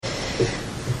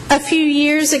A few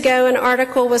years ago, an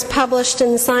article was published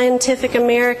in Scientific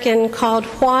American called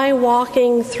 "Why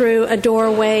Walking Through a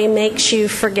Doorway Makes You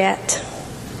Forget."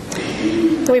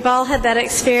 We've all had that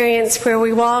experience where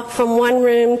we walk from one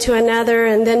room to another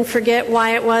and then forget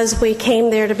why it was we came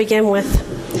there to begin with.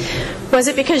 Was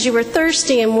it because you were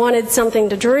thirsty and wanted something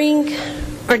to drink?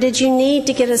 Or did you need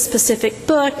to get a specific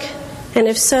book? And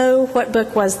if so, what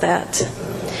book was that?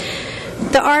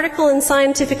 The article in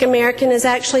Scientific American is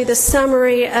actually the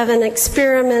summary of an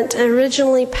experiment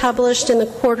originally published in the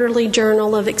Quarterly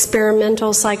Journal of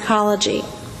Experimental Psychology.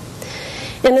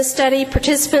 In the study,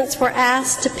 participants were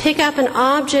asked to pick up an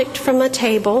object from a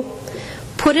table,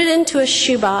 put it into a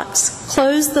shoebox,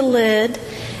 close the lid,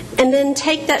 and then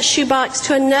take that shoebox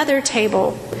to another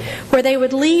table where they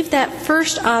would leave that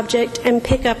first object and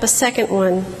pick up a second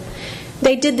one.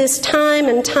 They did this time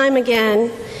and time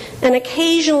again, and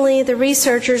occasionally the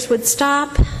researchers would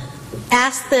stop,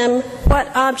 ask them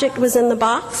what object was in the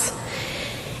box,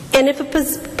 and if a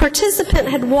participant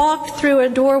had walked through a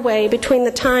doorway between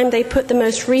the time they put the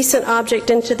most recent object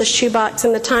into the shoebox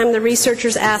and the time the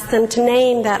researchers asked them to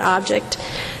name that object,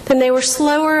 then they were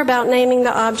slower about naming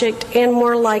the object and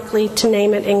more likely to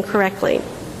name it incorrectly.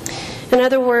 In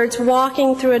other words,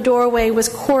 walking through a doorway was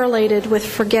correlated with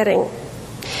forgetting.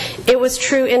 It was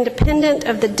true independent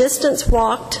of the distance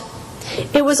walked.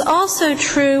 It was also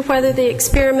true whether the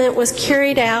experiment was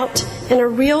carried out in a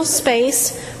real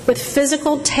space with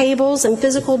physical tables and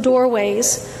physical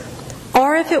doorways,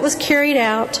 or if it was carried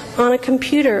out on a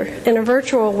computer in a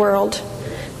virtual world.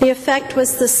 The effect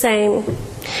was the same.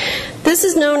 This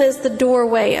is known as the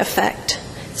doorway effect.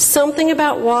 Something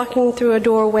about walking through a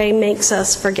doorway makes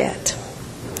us forget.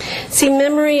 See,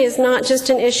 memory is not just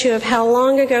an issue of how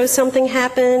long ago something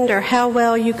happened or how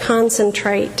well you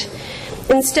concentrate.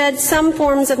 Instead, some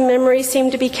forms of memory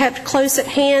seem to be kept close at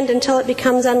hand until it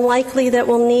becomes unlikely that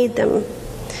we'll need them.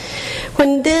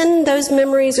 When then those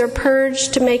memories are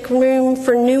purged to make room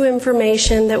for new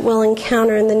information that we'll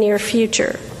encounter in the near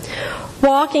future.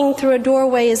 Walking through a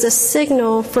doorway is a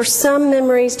signal for some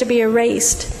memories to be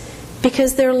erased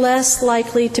because they're less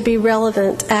likely to be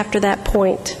relevant after that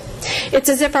point. It's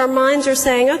as if our minds are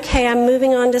saying, okay, I'm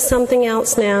moving on to something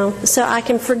else now, so I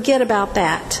can forget about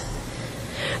that.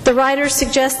 The writer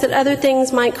suggests that other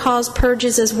things might cause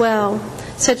purges as well,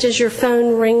 such as your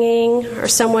phone ringing or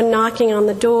someone knocking on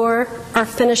the door or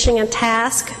finishing a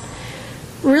task.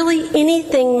 Really,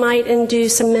 anything might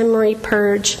induce a memory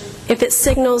purge if it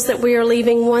signals that we are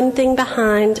leaving one thing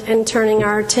behind and turning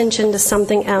our attention to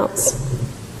something else.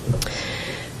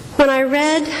 When I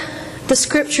read the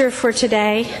scripture for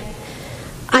today,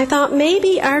 I thought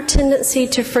maybe our tendency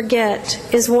to forget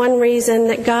is one reason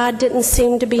that God didn't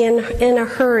seem to be in a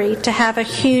hurry to have a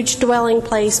huge dwelling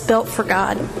place built for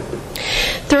God.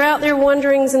 Throughout their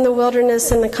wanderings in the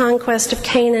wilderness and the conquest of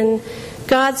Canaan,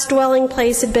 God's dwelling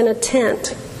place had been a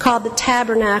tent called the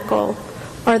tabernacle,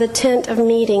 or the tent of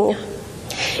meeting.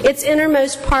 Its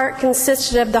innermost part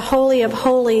consisted of the Holy of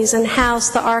Holies and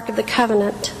housed the Ark of the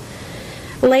Covenant.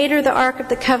 Later, the Ark of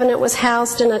the Covenant was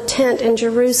housed in a tent in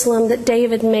Jerusalem that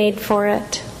David made for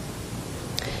it.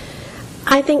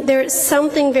 I think there is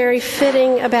something very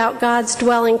fitting about God's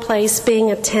dwelling place being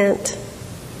a tent.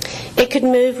 It could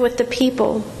move with the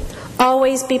people,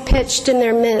 always be pitched in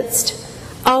their midst,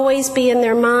 always be in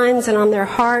their minds and on their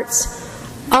hearts,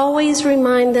 always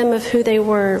remind them of who they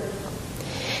were.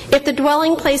 If the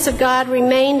dwelling place of God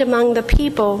remained among the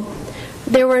people,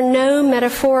 there were no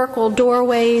metaphorical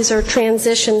doorways or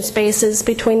transition spaces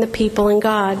between the people and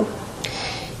God.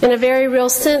 In a very real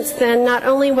sense, then, not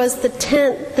only was the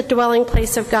tent the dwelling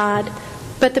place of God,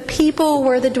 but the people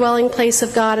were the dwelling place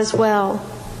of God as well.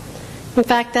 In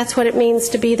fact, that's what it means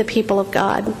to be the people of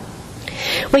God.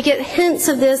 We get hints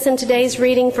of this in today's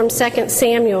reading from 2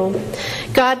 Samuel.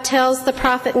 God tells the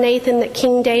prophet Nathan that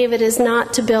King David is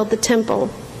not to build the temple.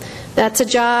 That's a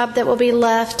job that will be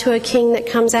left to a king that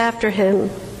comes after him.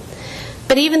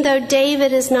 But even though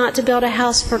David is not to build a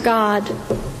house for God,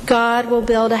 God will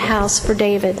build a house for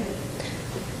David.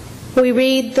 We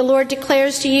read, "The Lord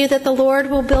declares to you that the Lord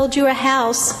will build you a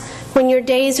house. When your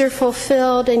days are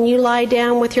fulfilled and you lie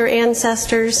down with your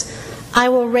ancestors, I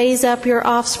will raise up your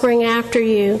offspring after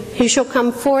you, who shall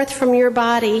come forth from your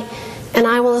body, and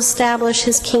I will establish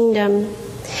his kingdom.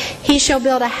 He shall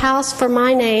build a house for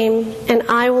my name, and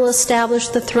I will establish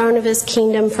the throne of his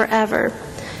kingdom forever.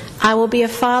 I will be a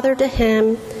father to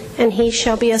him, and he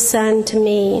shall be a son to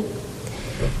me."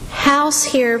 House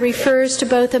here refers to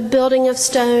both a building of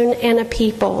stone and a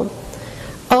people.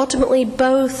 Ultimately,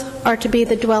 both are to be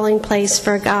the dwelling place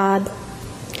for God.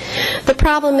 The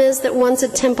problem is that once a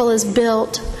temple is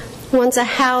built, Once a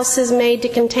house is made to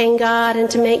contain God and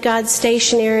to make God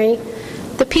stationary,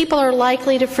 the people are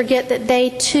likely to forget that they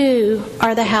too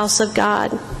are the house of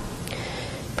God.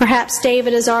 Perhaps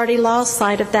David has already lost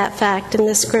sight of that fact in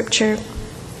this scripture.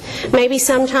 Maybe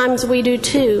sometimes we do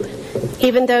too,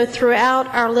 even though throughout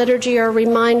our liturgy are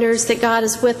reminders that God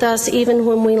is with us even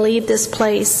when we leave this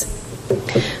place.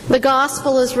 The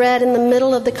gospel is read in the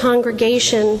middle of the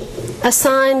congregation, a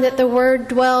sign that the word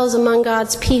dwells among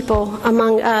God's people,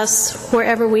 among us,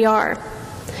 wherever we are.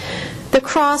 The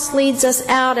cross leads us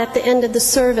out at the end of the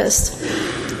service,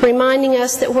 reminding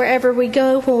us that wherever we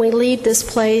go when we leave this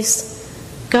place,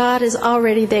 God is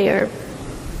already there.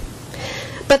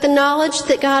 But the knowledge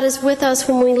that God is with us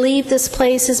when we leave this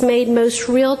place is made most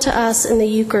real to us in the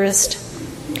Eucharist.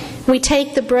 We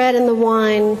take the bread and the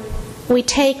wine, we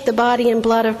take the body and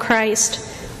blood of Christ,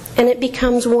 and it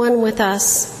becomes one with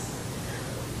us.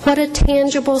 What a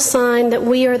tangible sign that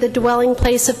we are the dwelling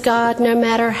place of God no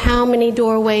matter how many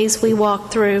doorways we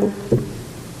walk through.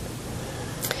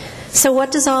 So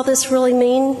what does all this really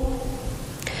mean?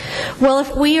 Well,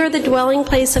 if we are the dwelling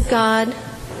place of God,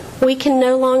 we can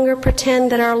no longer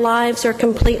pretend that our lives are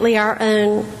completely our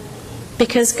own,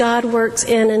 because God works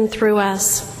in and through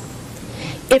us.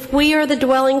 If we are the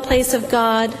dwelling place of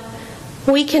God,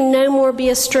 we can no more be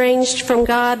estranged from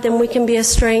God than we can be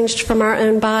estranged from our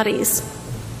own bodies.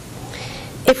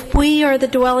 If we are the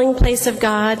dwelling place of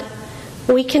God,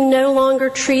 we can no longer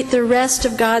treat the rest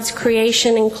of God's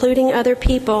creation, including other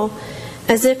people,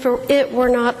 as if it were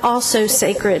not also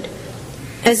sacred,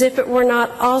 as if it were not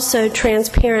also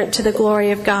transparent to the glory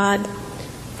of God,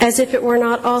 as if it were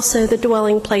not also the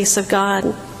dwelling place of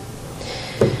God.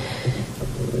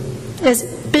 As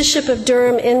Bishop of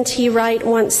Durham N.T. Wright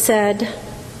once said,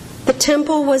 the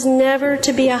temple was never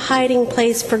to be a hiding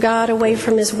place for God away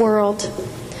from His world,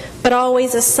 but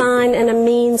always a sign and a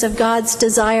means of God's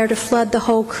desire to flood the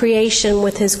whole creation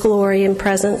with His glory and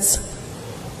presence.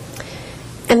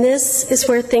 And this is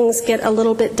where things get a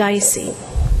little bit dicey.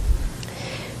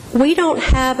 We don't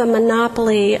have a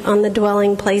monopoly on the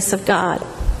dwelling place of God.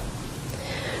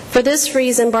 For this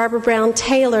reason, Barbara Brown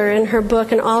Taylor, in her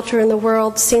book An Altar in the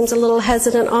World, seems a little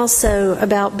hesitant also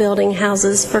about building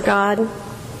houses for God.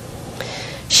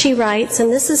 She writes,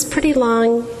 and this is pretty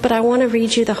long, but I want to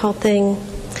read you the whole thing.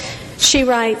 She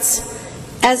writes,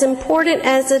 as important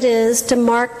as it is to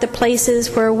mark the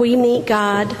places where we meet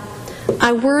God,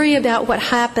 I worry about what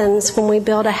happens when we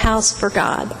build a house for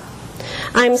God.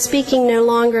 I am speaking no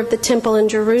longer of the temple in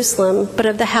Jerusalem, but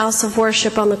of the house of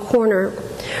worship on the corner,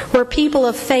 where people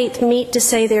of faith meet to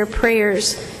say their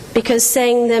prayers, because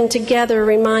saying them together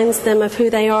reminds them of who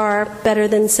they are better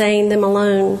than saying them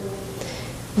alone.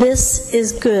 This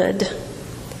is good,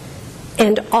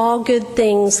 and all good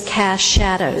things cast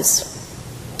shadows.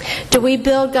 Do we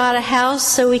build God a house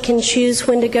so we can choose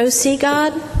when to go see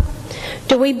God?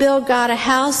 Do we build God a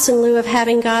house in lieu of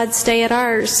having God stay at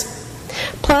ours?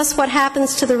 Plus, what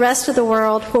happens to the rest of the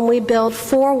world when we build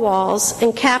 4 walls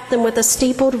and cap them with a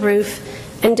steepled roof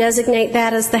and designate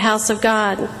that as the house of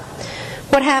God?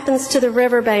 What happens to the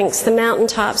riverbanks, the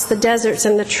mountaintops, the deserts,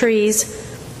 and the trees?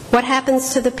 What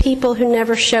happens to the people who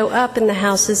never show up in the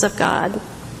houses of God?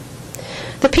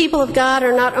 The people of God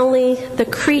are not only the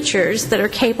creatures that are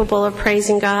capable of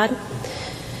praising God.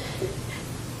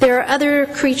 There are other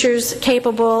creatures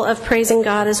capable of praising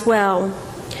God as well.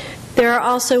 There are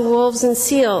also wolves and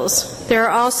seals. There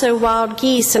are also wild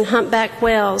geese and humpback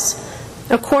whales.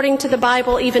 According to the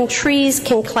Bible, even trees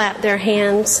can clap their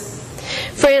hands.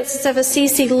 Francis of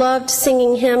Assisi loved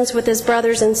singing hymns with his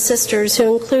brothers and sisters,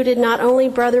 who included not only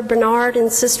Brother Bernard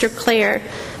and Sister Clare,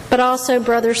 but also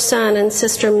Brother Sun and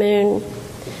Sister Moon.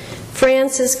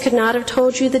 Francis could not have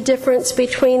told you the difference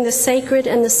between the sacred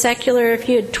and the secular if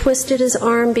you had twisted his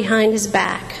arm behind his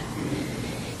back.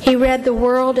 He read the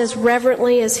world as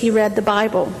reverently as he read the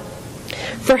Bible.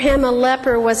 For him, a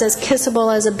leper was as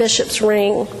kissable as a bishop's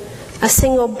ring, a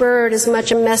single bird as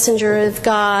much a messenger of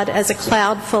God as a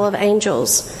cloud full of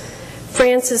angels.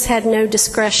 Francis had no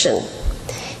discretion.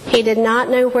 He did not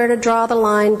know where to draw the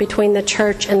line between the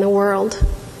church and the world.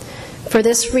 For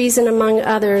this reason, among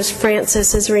others,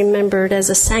 Francis is remembered as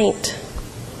a saint.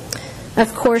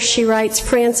 Of course, she writes,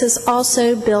 Francis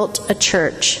also built a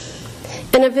church.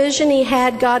 In a vision he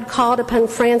had, God called upon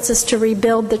Francis to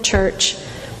rebuild the church.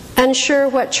 Unsure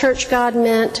what church God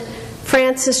meant,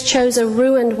 Francis chose a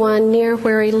ruined one near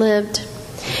where he lived.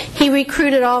 He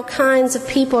recruited all kinds of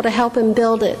people to help him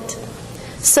build it.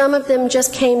 Some of them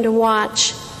just came to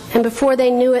watch, and before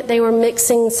they knew it, they were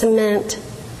mixing cement.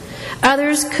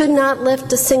 Others could not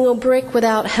lift a single brick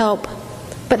without help,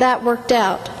 but that worked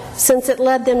out, since it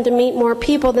led them to meet more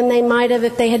people than they might have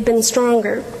if they had been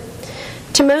stronger.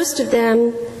 To most of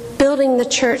them, building the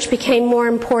church became more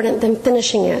important than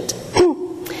finishing it.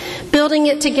 Building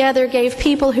it together gave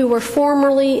people who were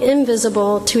formerly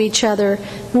invisible to each other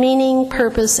meaning,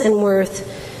 purpose, and worth.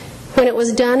 When it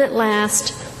was done at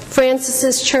last,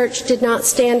 Francis's church did not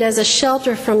stand as a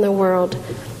shelter from the world.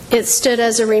 It stood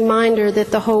as a reminder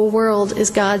that the whole world is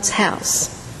God's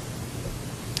house.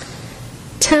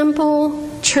 Temple,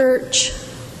 church,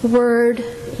 word,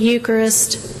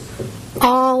 Eucharist,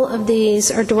 all of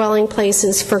these are dwelling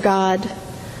places for God,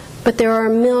 but there are a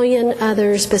million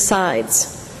others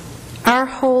besides. Our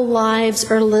whole lives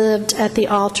are lived at the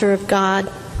altar of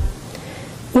God.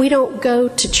 We don't go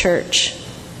to church.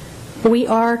 We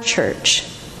are church.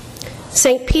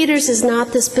 St. Peter's is not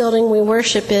this building we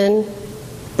worship in.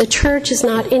 The church is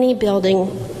not any building.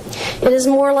 It is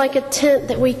more like a tent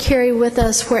that we carry with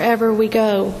us wherever we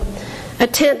go, a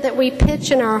tent that we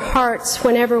pitch in our hearts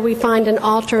whenever we find an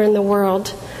altar in the world,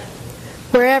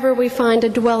 wherever we find a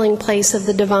dwelling place of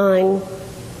the divine.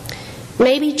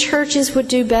 Maybe churches would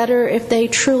do better if they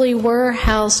truly were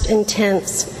housed in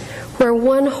tents, where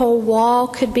one whole wall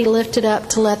could be lifted up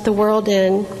to let the world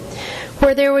in,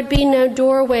 where there would be no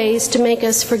doorways to make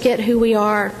us forget who we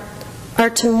are, or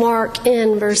to mark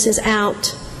in versus out,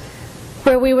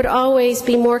 where we would always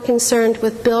be more concerned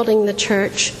with building the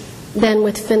church than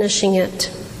with finishing it.